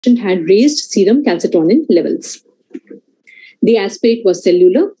had raised serum calcitonin levels. The aspirate was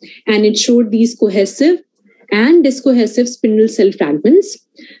cellular, and it showed these cohesive and discohesive spindle cell fragments.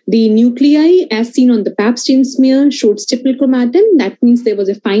 The nuclei, as seen on the pap stain smear, showed stipple chromatin. That means there was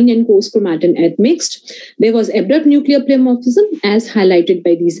a fine and coarse chromatin admixed. There was abrupt nuclear pleomorphism, as highlighted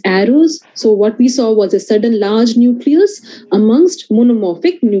by these arrows. So what we saw was a sudden large nucleus amongst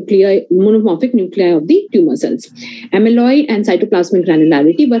monomorphic nuclei of the tumor cells. Amyloid and cytoplasmic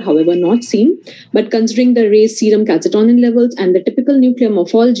granularity were, however, not seen. But considering the raised serum calcitonin levels and the typical nuclear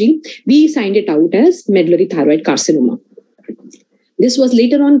morphology, we signed it out as medullary thyroid carcinoma. This was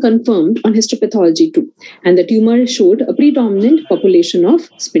later on confirmed on histopathology too, and the tumor showed a predominant population of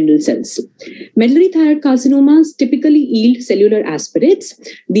spindle cells. Medullary thyroid carcinomas typically yield cellular aspirates.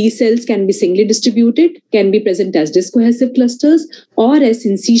 These cells can be singly distributed, can be present as discohesive clusters or as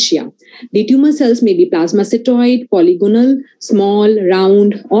syncytia. The tumor cells may be plasmacytoid, polygonal, small,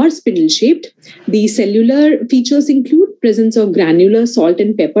 round, or spindle-shaped. The cellular features include presence of granular salt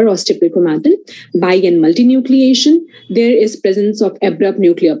and pepper or stipple chromatin, bi- and multinucleation. There is presence of abrupt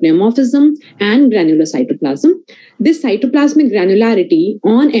nuclear pleomorphism and granular cytoplasm. This cytoplasmic granularity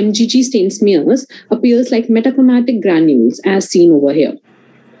on MGG stain smears appears like metachromatic granules, as seen over here.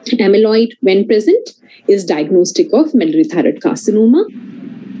 Amyloid, when present, is diagnostic of medullary thyroid carcinoma.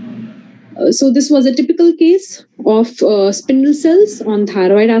 So this was a typical case of spindle cells on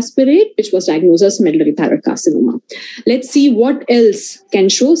thyroid aspirate, which was diagnosed as medullary thyroid carcinoma. Let's see what else can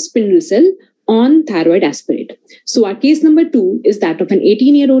show spindle cell on thyroid aspirate. So our case number 2 is that of an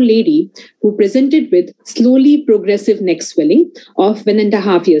 18-year-old lady who presented with slowly progressive neck swelling of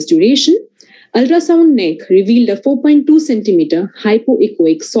 1.5 years duration. Ultrasound neck revealed a 4.2 centimeter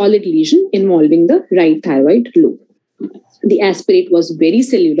hypoechoic solid lesion involving the right thyroid lobe. The aspirate was very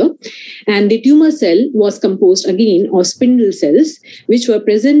cellular, and the tumor cell was composed again of spindle cells, which were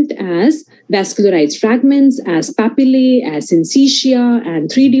present as vascularized fragments, as papillae, as syncytia, and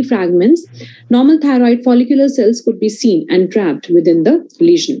 3D fragments. Normal thyroid follicular cells could be seen and trapped within the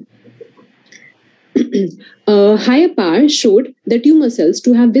lesion. Higher power showed the tumor cells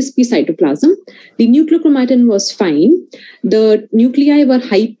to have wispy cytoplasm. The nucleochromatin was fine. The nuclei were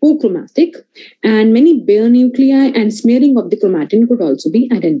hypochromatic, and many bare nuclei and smearing of the chromatin could also be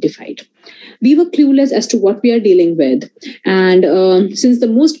identified. We were clueless as to what we are dealing with. And since the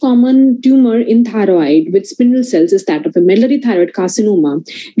most common tumor in thyroid with spindle cells is that of a medullary thyroid carcinoma,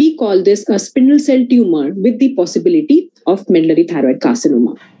 we call this a spindle cell tumor with the possibility of medullary thyroid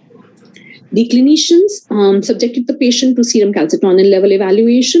carcinoma. The clinicians subjected the patient to serum calcitonin level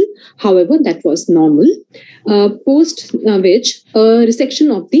evaluation. However, that was normal, post which a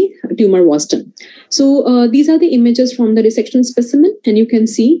resection of the tumor was done. So these are the images from the resection specimen, and you can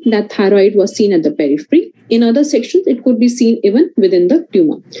see that thyroid was seen at the periphery. In other sections, it could be seen even within the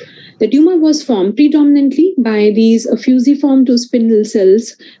tumor. The tumor was formed predominantly by these fusiform to spindle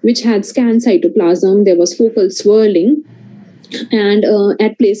cells, which had scant cytoplasm. There was focal swirling. And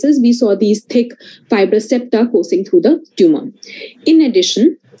at places, we saw these thick fibrous septa coursing through the tumor. In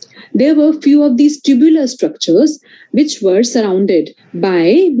addition, there were few of these tubular structures which were surrounded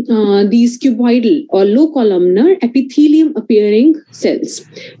by these cuboidal or low columnar epithelium appearing cells.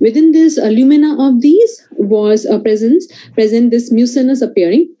 Within this lumina of these was present this mucinous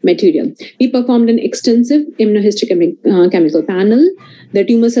appearing material. We performed an extensive immunohistochemical panel. The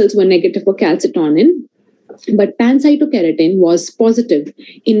tumor cells were negative for calcitonin, but pancytokeratin was positive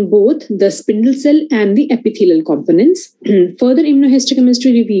in both the spindle cell and the epithelial components. Further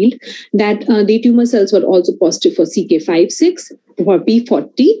immunohistochemistry revealed that the tumor cells were also positive for CK56, for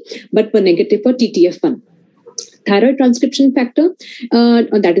P40, but were negative for TTF1. Thyroid transcription factor,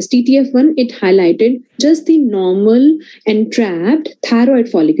 that is TTF1, it highlighted just the normal and trapped thyroid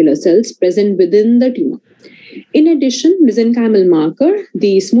follicular cells present within the tumor. In addition, mesenchymal marker,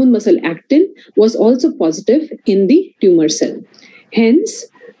 the smooth muscle actin, was also positive in the tumor cell. Hence,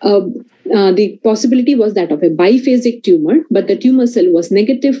 the possibility was that of a biphasic tumor, but the tumor cell was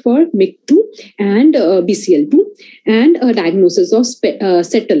negative for MYC2 and BCL2, and a diagnosis of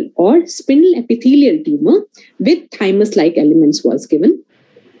settle or spindle epithelial tumor with thymus-like elements was given.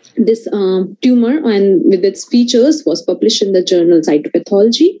 This tumor and with its features was published in the journal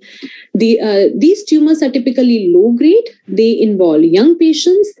Cytopathology. These tumors are typically low grade. They involve young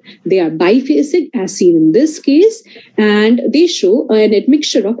patients. They are biphasic as seen in this case, and they show an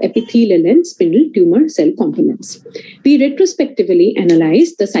admixture of epithelial and spindle tumor cell components. We retrospectively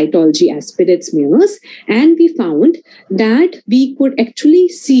analyzed the cytology aspirate smears, and we found that we could actually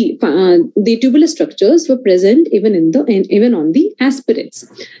see the tubular structures were present even on the aspirates.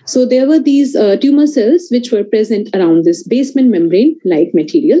 So there were these tumor cells which were present around this basement membrane-like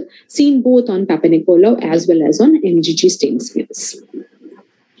material, seen both on Papa-Nicolau as well as on MGG stain smears.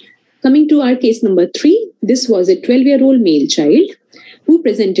 Coming to our case number 3, this was a 12-year-old male child who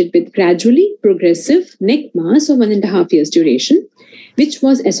presented with gradually progressive neck mass of 1.5 years duration, which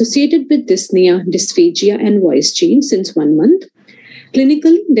was associated with dyspnea, dysphagia, and voice change since 1 month.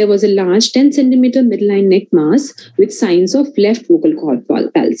 Clinically, there was a large 10 centimeter midline neck mass with signs of left vocal cord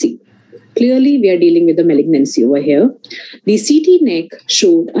palsy. Clearly, we are dealing with a malignancy over here. The CT neck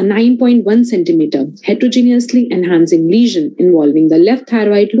showed a 9.1 centimeter heterogeneously enhancing lesion involving the left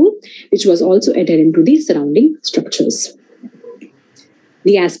thyroid lobe, which was also adherent to the surrounding structures.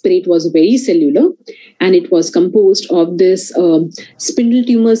 The aspirate was very cellular, and it was composed of this spindle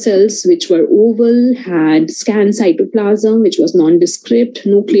tumor cells, which were oval, had scanned cytoplasm, which was nondescript,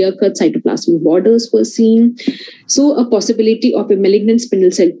 no clear-cut cytoplasmic borders were seen. So a possibility of a malignant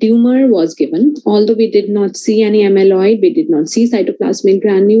spindle cell tumor was given. Although we did not see any amyloid, we did not see cytoplasmic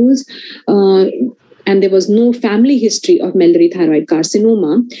granules, and there was no family history of medullary thyroid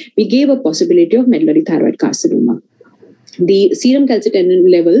carcinoma, we gave a possibility of medullary thyroid carcinoma. The serum calcitonin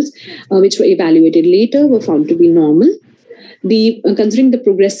levels, which were evaluated later, were found to be normal. Considering the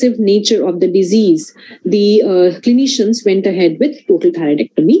progressive nature of the disease, the clinicians went ahead with total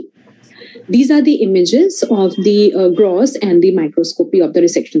thyroidectomy. These are the images of the gross and the microscopy of the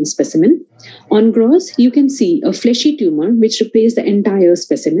resection specimen. On gross, you can see a fleshy tumor which replaced the entire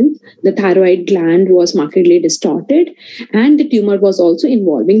specimen. The thyroid gland was markedly distorted, and the tumor was also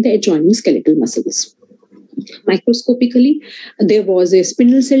involving the adjoining skeletal muscles. Microscopically, there was a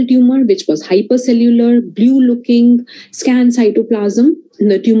spindle cell tumor which was hypercellular, blue-looking, scanned cytoplasm.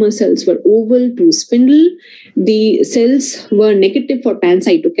 The tumor cells were oval to spindle. The cells were negative for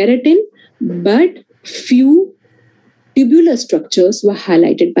pancytokeratin, but few tubular structures were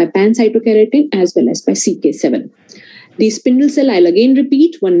highlighted by pancytokeratin as well as by CK7. The spindle cell, I'll again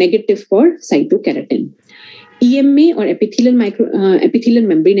repeat, were negative for cytokeratin. EMA or epithelial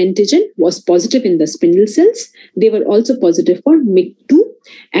membrane antigen was positive in the spindle cells. They were also positive for MYC2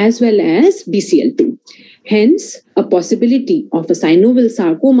 as well as BCL2. Hence, a possibility of a synovial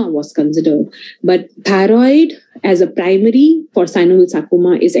sarcoma was considered, but thyroid as a primary for synovial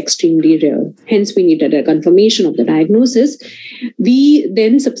sarcoma is extremely rare. Hence, we needed a confirmation of the diagnosis. We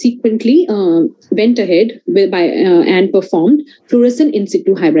then subsequently went ahead and performed fluorescent in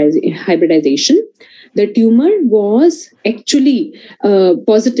situ hybridization. The tumor was actually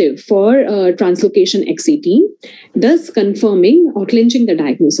positive for translocation X18, thus confirming or clinching the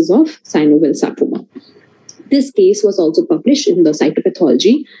diagnosis of synovial sarcoma. This case was also published in the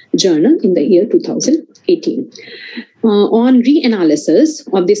Cytopathology journal in the year 2018. On reanalysis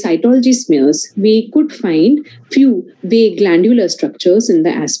of the cytology smears, we could find few vague glandular structures in the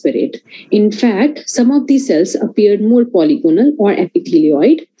aspirate. In fact, some of these cells appeared more polygonal or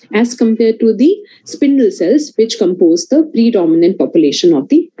epithelioid as compared to the spindle cells, which compose the predominant population of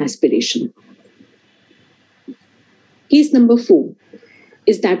the aspiration. Case number 4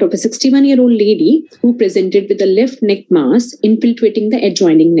 is that of a 61-year-old lady who presented with a left neck mass infiltrating the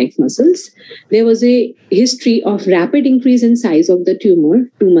adjoining neck muscles. There was a history of rapid increase in size of the tumor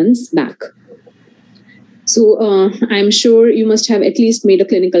 2 months back. So I'm sure you must have at least made a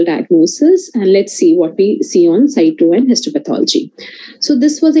clinical diagnosis, and let's see what we see on cyto and histopathology. So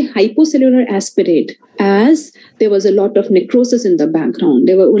this was a hypocellular aspirate, as there was a lot of necrosis in the background.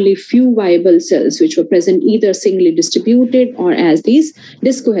 There were only few viable cells which were present either singly distributed or as these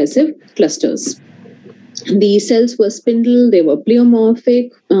discohesive clusters. The cells were spindle, they were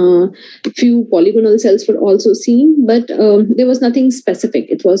pleomorphic, few polygonal cells were also seen, but there was nothing specific.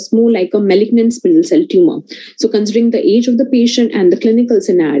 It was more like a malignant spindle cell tumor. So considering the age of the patient and the clinical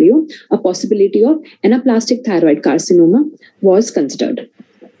scenario, a possibility of anaplastic thyroid carcinoma was considered.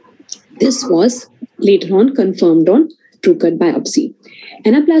 This was later on confirmed on TrueCut biopsy.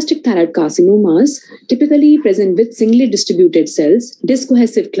 Anaplastic thyroid carcinomas typically present with singly distributed cells,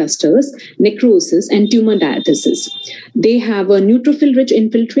 discohesive clusters, necrosis, and tumor diathesis. They have a neutrophil-rich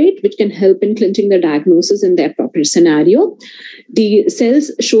infiltrate, which can help in clinching the diagnosis in the appropriate scenario. The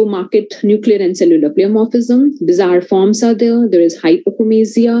cells show marked nuclear and cellular pleomorphism. Bizarre forms are there. There is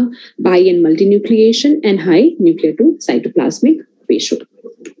hyperchromasia, bi- and multinucleation, and high nuclear to cytoplasmic ratio.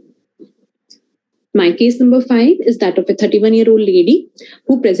 My case number 5 is that of a 31-year-old lady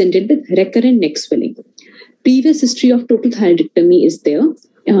who presented with recurrent neck swelling. Previous history of total thyroidectomy is there,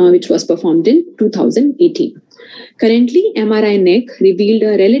 which was performed in 2018. Currently, MRI neck revealed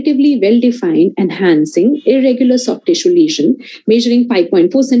a relatively well-defined, enhancing, irregular soft tissue lesion measuring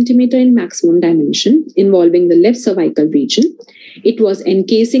 5.4 centimeter in maximum dimension, involving the left cervical region. It was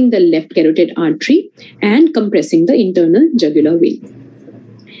encasing the left carotid artery and compressing the internal jugular vein.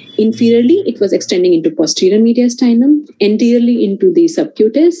 Inferiorly, it was extending into posterior mediastinum, anteriorly into the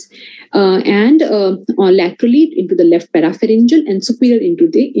subcutis, and laterally into the left parapharyngeal, and superiorly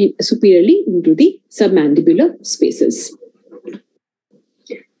into the submandibular spaces.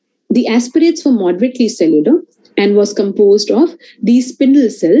 The aspirates were moderately cellular and was composed of these spindle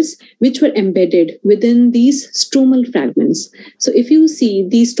cells, which were embedded within these stromal fragments. So if you see,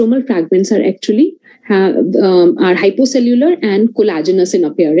 these stromal fragments are actually are hypocellular and collagenous in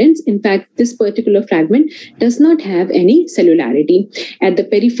appearance. In fact, this particular fragment does not have any cellularity. At the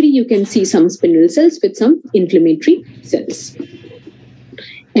periphery, you can see some spindle cells with some inflammatory cells.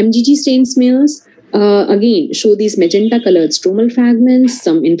 MGG stain smears again show these magenta colored stromal fragments,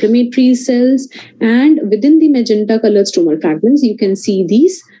 some inflammatory cells, and within the magenta colored stromal fragments, you can see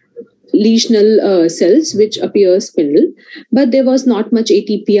these lesional cells which appear spindle, but there was not much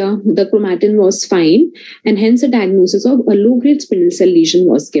atypia. The chromatin was fine, and hence a diagnosis of a low-grade spindle cell lesion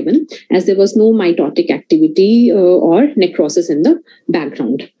was given, as there was no mitotic activity or necrosis in the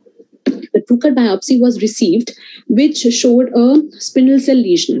background. The true-cut biopsy was received, which showed a spindle cell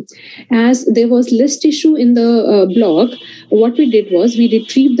lesion. As there was less tissue in the block, what we did was we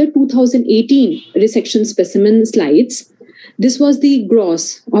retrieved the 2018 resection specimen slides. This was the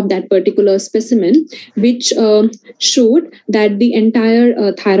gross of that particular specimen, which showed that the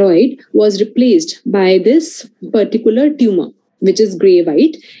entire thyroid was replaced by this particular tumor, which is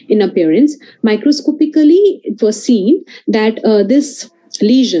gray-white in appearance. Microscopically, it was seen that this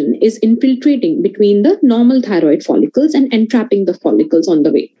lesion is infiltrating between the normal thyroid follicles and entrapping the follicles on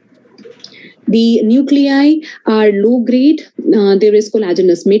the way. The nuclei are low grade. There is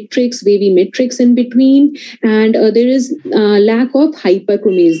collagenous matrix, wavy matrix in between, and there is lack of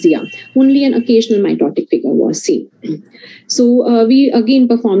hyperchromasia. Only an occasional mitotic figure was seen. So we again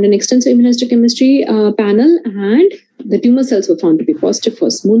performed an extensive immunohistochemistry panel, and the tumor cells were found to be positive for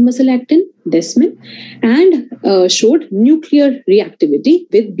smooth muscle actin, desmin, and showed nuclear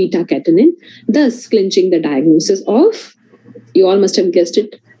reactivity with beta-catenin, thus clinching the diagnosis of, you all must have guessed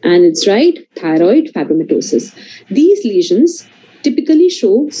it, and it's right, thyroid fibromatosis. These lesions typically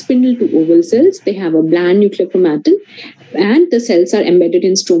show spindle to oval cells. They have a bland nuclear chromatin, and the cells are embedded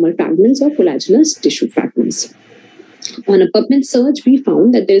in stromal fragments or collagenous tissue fragments. On a PubMed search, we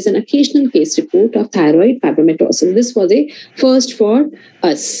found that there is an occasional case report of thyroid fibromatosis. This was a first for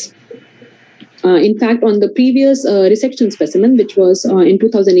us. In fact, on the previous resection specimen, which was in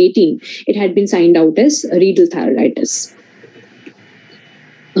 2018, it had been signed out as Riedel thyroiditis.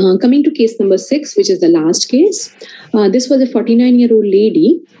 Coming to case number 6, which is the last case. This was a 49-year-old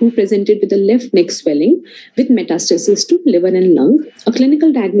lady who presented with a left neck swelling with metastasis to liver and lung. A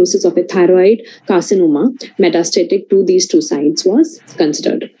clinical diagnosis of a thyroid carcinoma metastatic to these two sites was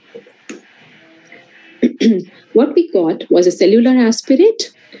considered. What we got was a cellular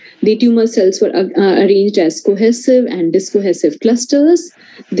aspirate. The tumor cells were arranged as cohesive and discohesive clusters.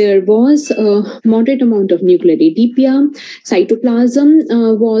 There was a moderate amount of nuclear atypia.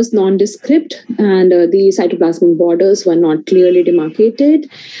 Cytoplasm was nondescript, and the cytoplasmic borders were not clearly demarcated.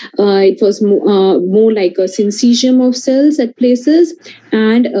 It was more like a syncytium of cells at places,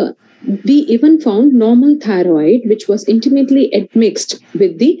 and we even found normal thyroid, which was intimately admixed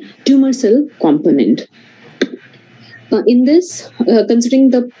with the tumor cell component. In this, considering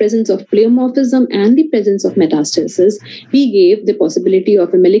the presence of pleomorphism and the presence of metastasis, we gave the possibility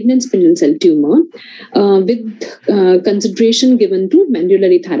of a malignant spindle cell tumor with consideration given to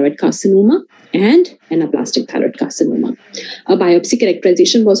medullary thyroid carcinoma and anaplastic thyroid carcinoma. A biopsy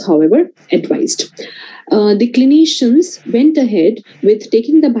characterization was, however, advised. The clinicians went ahead with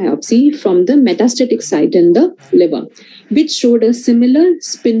taking the biopsy from the metastatic site in the liver, which showed a similar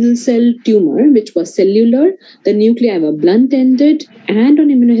spindle cell tumor, which was cellular. The nuclei were blunt-ended, and on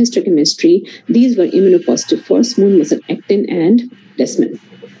immunohistochemistry, these were immunopositive for smooth muscle actin and desmin.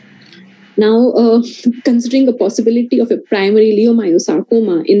 Now, considering the possibility of a primary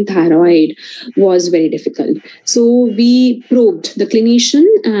leiomyosarcoma in thyroid was very difficult. So we probed the clinician,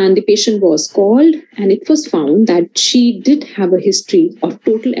 and the patient was called, and it was found that she did have a history of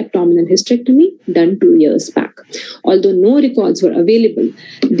total abdominal hysterectomy done 2 years back. Although no records were available,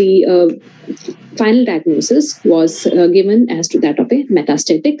 the final diagnosis was given as to that of a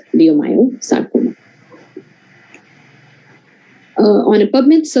metastatic leiomyosarcoma. On a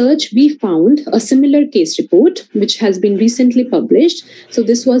PubMed search, we found a similar case report, which has been recently published. So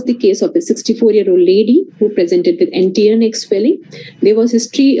this was the case of a 64-year-old lady who presented with anterior neck swelling. There was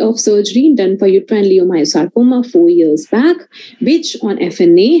history of surgery done for uterine leiomyosarcoma 4 years back, which on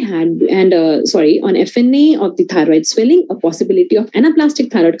FNA on FNA of the thyroid swelling, a possibility of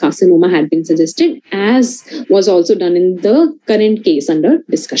anaplastic thyroid carcinoma had been suggested, as was also done in the current case under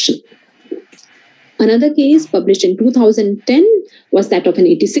discussion. Another case published in 2010 was that of an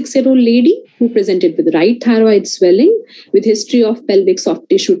 86-year-old lady who presented with right thyroid swelling with history of pelvic soft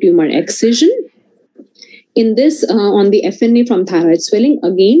tissue tumor excision. In this, on the FNA from thyroid swelling,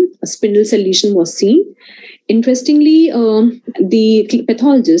 again, a spindle cell lesion was seen. Interestingly, the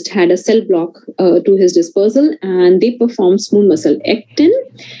pathologist had a cell block to his dispersal, and they performed smooth muscle actin,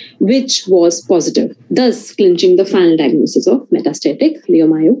 which was positive, thus clinching the final diagnosis of metastatic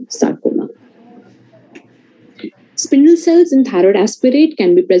leiomyosarcoma. Spindle cells in thyroid aspirate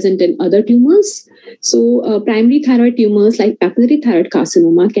can be present in other tumors. So primary thyroid tumors like papillary thyroid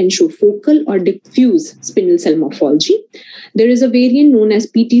carcinoma can show focal or diffuse spindle cell morphology. There is a variant known as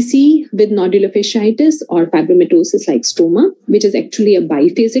PTC with nodular fasciitis or fibromatosis like stoma, which is actually a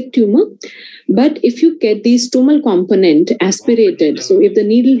biphasic tumor. But if you get the stomal component aspirated, so if the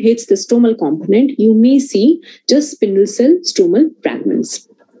needle hits the stomal component, you may see just spindle cell stromal fragments.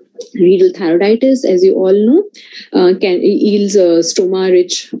 Riedel thyroiditis, as you all know, yields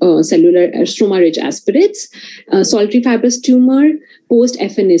stroma-rich aspirates. Solitary fibrous tumor,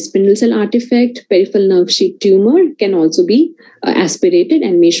 post-FNA spindle cell artifact, peripheral nerve sheath tumor can also be aspirated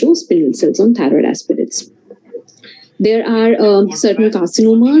and may show spindle cells on thyroid aspirates. There are certain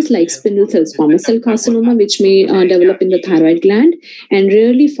carcinomas like spindle cell squamous cell carcinoma, which may develop in the thyroid gland, and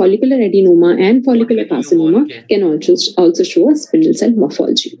rarely follicular adenoma and follicular carcinoma can also show a spindle cell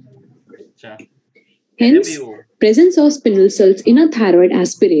morphology. Hence, presence of spindle cells in a thyroid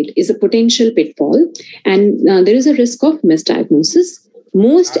aspirate is a potential pitfall, and there is a risk of misdiagnosis.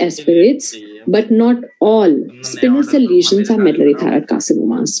 Most aspirates, but not all, spindle cell lesions are medullary thyroid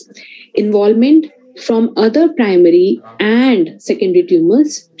carcinomas. Involvement from other primary and secondary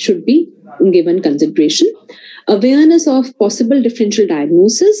tumors should be given consideration. Awareness of possible differential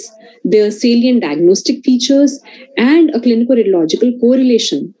diagnosis, their salient diagnostic features, and a clinical radiological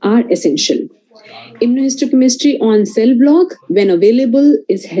correlation are essential. Immunohistochemistry on cell block, when available,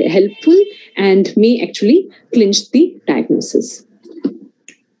 is helpful and may actually clinch the diagnosis.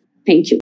 Thank you.